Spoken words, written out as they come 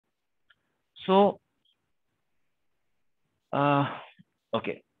So,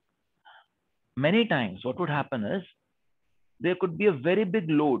 okay. Many times what would happen is there could be a very big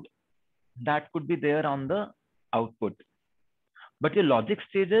load that could be there on the output. But your logic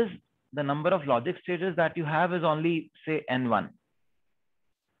stages, the number of logic stages that you have is only say N1.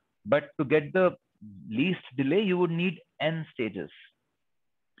 But to get the least delay, you would need N stages.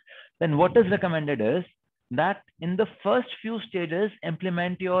 Then what is recommended is that in the first few stages,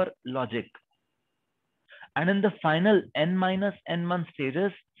 implement your logic. And in the final N minus N1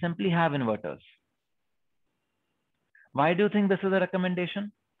 stages, simply have inverters. Why do you think this is a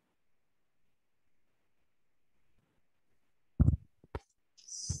recommendation?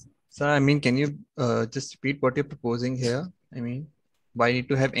 Sir, I mean, can you just repeat what you're proposing here? I mean, why need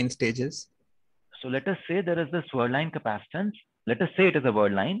to have n stages? So let us say there is this word line capacitance. Let us say it is a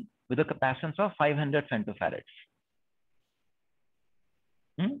word line with a capacitance of 500 femtofarads.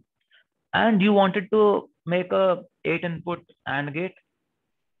 And you wanted to make a 8 input AND gate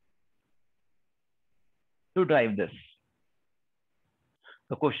to drive this.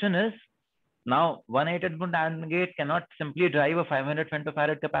 The question is, now one 8 input AND gate cannot simply drive a 500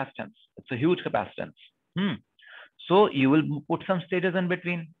 femtofarad capacitance. It's a huge capacitance. So you will put some stages in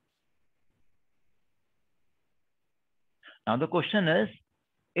between. Now the question is,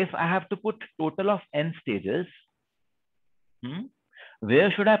 if I have to put total of n stages,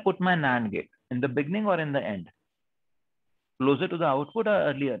 where should I put my NAND gate? In the beginning or in the end? Closer to the output or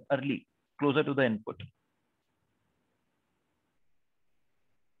early, closer to the input?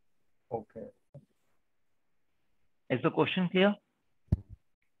 Okay. Is the question clear?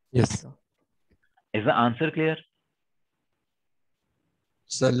 Yes, sir. Is the answer clear?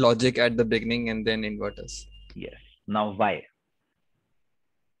 So logic at the beginning and then inverters. Yes. Now why?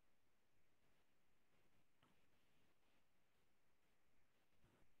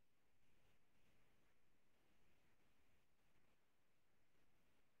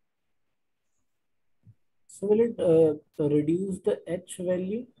 So will it reduce the H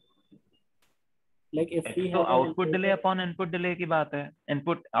value? Like if we तो have output delay upon input delay की बात है.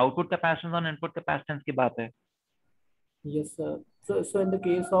 Output capacitance on input capacitance की बात है. Yes, sir. So in the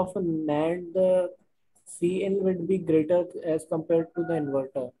case of a NAND, the Cn would be greater as compared to the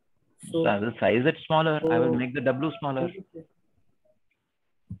inverter. So I will size it smaller. I will make the W smaller.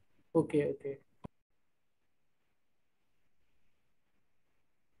 Okay.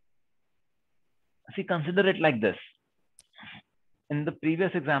 See, consider it like this. In the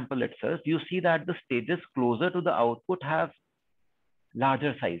previous example itself, you see that the stages closer to the output have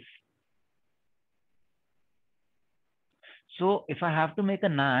larger size. So if I have to make a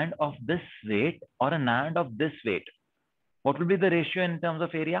NAND of this weight or a NAND of this weight, what will be the ratio in terms of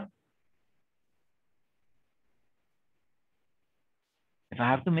area? If I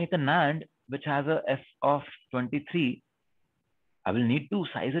have to make a NAND which has a F of 23, I will need to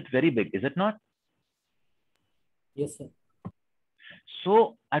size it very big, is it not? Yes, sir.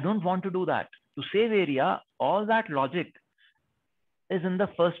 So I don't want to do that. To save area, all that logic is in the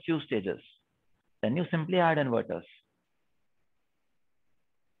first few stages. Then you simply add inverters.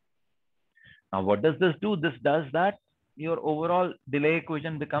 Now, what does this do? This does that your overall delay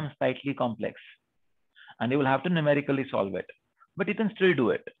equation becomes slightly complex and you will have to numerically solve it, but you can still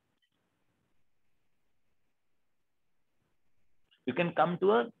do it. You can come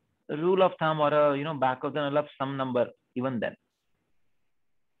to a rule of thumb or a back of the envelope some number even then.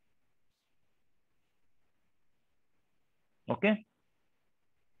 Okay.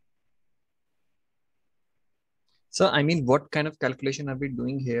 So, I mean, what kind of calculation are we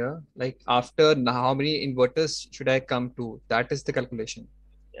doing here? Like after how many inverters should I come to? That is the calculation.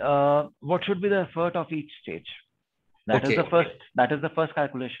 What should be the effort of each stage? That is the first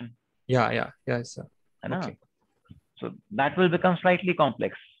calculation. Yeah, sir. Okay. So that will become slightly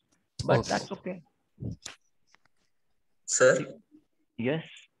complex, but that's okay. Sir? Yes.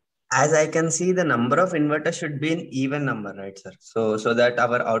 As I can see, the number of inverters should be an even number, right, sir? So that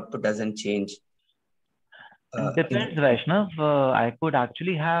our output doesn't change. Depends, Vaishnav. I could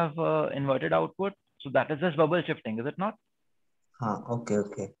actually have inverted output. So that is just bubble shifting, is it not?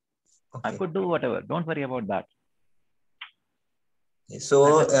 Okay. I could do whatever. Don't worry about that.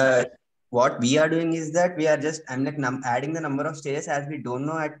 So what we are doing is that we are just adding the number of stages, as we don't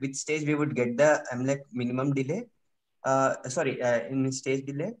know at which stage we would get the minimum delay. In stage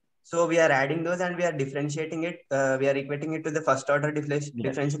delay. So we are adding those and we are differentiating it. We are equating it to the first order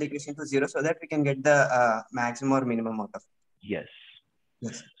differential equation to 0 so that we can get the maximum or minimum out of it. Yes.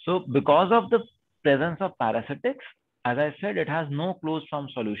 So because of the presence of parasitics, as I said, it has no closed form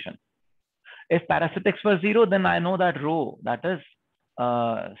solution. If parasitics were 0, then I know that rho, that is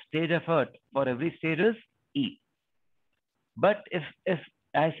stage effort for every stage is E. But if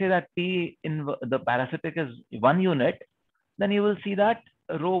I say that P in the parasitic is 1 unit, then you will see that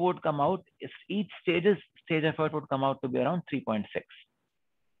rho would come out, each stage effort would come out to be around 3.6.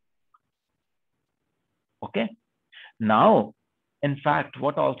 Okay. Now, in fact,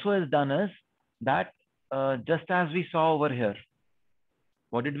 what also is done is that just as we saw over here,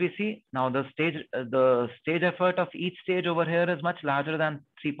 what did we see? Now the stage effort of each stage over here is much larger than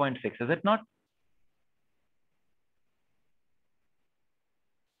 3.6, is it not?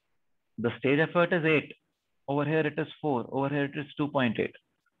 The stage effort is 8. Over here it is 4. Over here it is 2.8.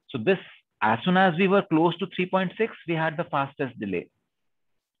 So this, as soon as we were close to 3.6, we had the fastest delay.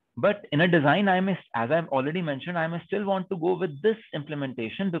 But in a design, as I've already mentioned, I may still want to go with this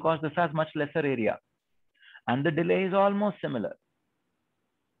implementation because this has much lesser area. And the delay is almost similar.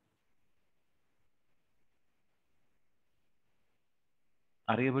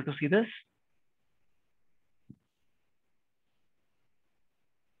 Are you able to see this?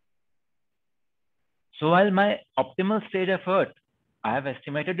 So while my optimal stage effort, I have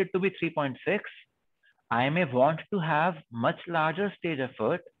estimated it to be 3.6, I may want to have much larger stage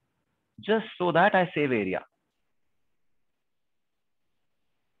effort just so that I save area.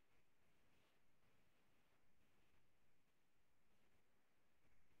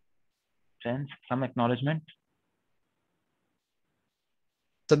 Friends, some acknowledgement?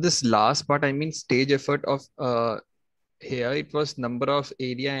 So this last part, I mean stage effort of here, it was number of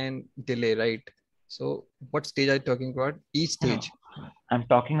area and delay, right? So what stage are you talking about? Each stage. No, I'm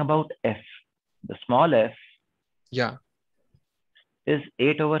talking about F. The small f. Yeah. Is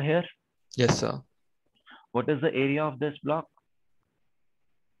 8 over here. Yes, sir. What is the area of this block?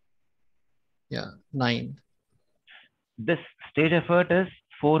 Yeah, 9. This stage effort is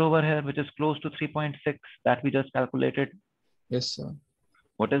 4 over here, which is close to 3.6 that we just calculated. Yes, sir.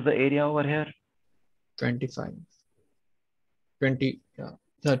 What is the area over here? 25. 20. Yeah.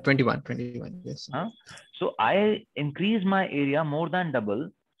 No, 21. 21. Yes. Sir. So I increase my area more than double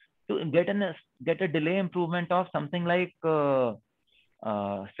to get a delay improvement of something like 15%.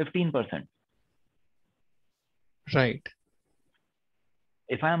 Right.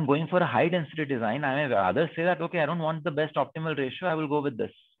 If I am going for a high density design, I may rather say that, okay, I don't want the best optimal ratio. I will go with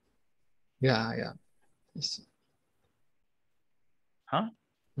this. Yeah. Yeah. Yes. Sir. Huh?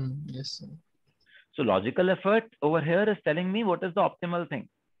 Yes, sir. So logical effort over here is telling me what is the optimal thing.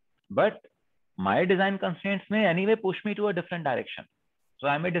 But my design constraints may anyway push me to a different direction. So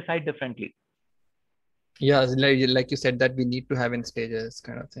I may decide differently. Yeah, like you said that we need to have in stages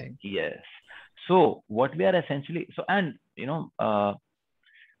kind of thing. Yes. So what we are essentially, so, and you know,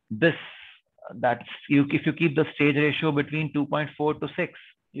 if you keep the stage ratio between 2.4 to 6,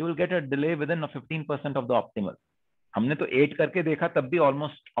 you will get a delay within 15% of the optimal. हमने तो 8 करके देखा तब भी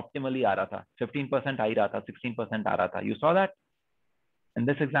almost optimally आ रहा था, 15% आ ही रहा था, 16% आ रहा था. You saw that? In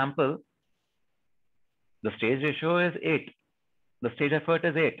this example, the stage ratio is 8. The stage effort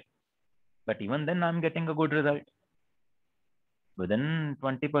is 8. But even then, I'm getting a good result within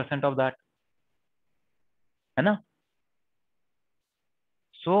 20% of that. है ना?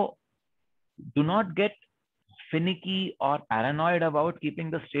 So do not get finicky or paranoid about keeping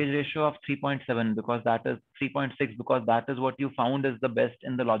the stage ratio of 3.7 because that is 3.6 because that is what you found is the best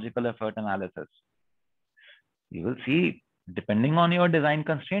in the logical effort analysis. You will see, depending on your design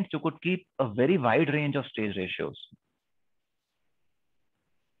constraints, you could keep a very wide range of stage ratios.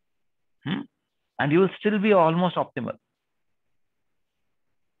 And you will still be almost optimal.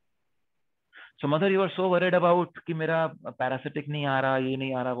 So mother, you are so worried about कि मेरा parasitic नहीं आ रहा, ये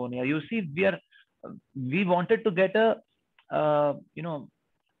नहीं आ रहा, वो नहीं आ रहा. You see, we wanted to get a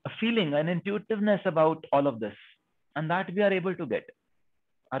feeling, an intuitiveness about all of this, and that we are able to get.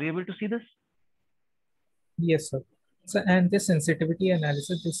 Are you able to see this? Yes, sir. So, and this sensitivity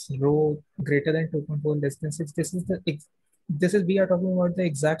analysis, this rho greater than 2.4 less than 6, we are talking about the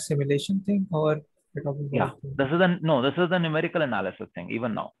exact simulation thing, or we're talking about this is the numerical analysis thing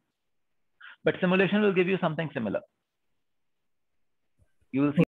even now. But simulation will give you something similar. You will see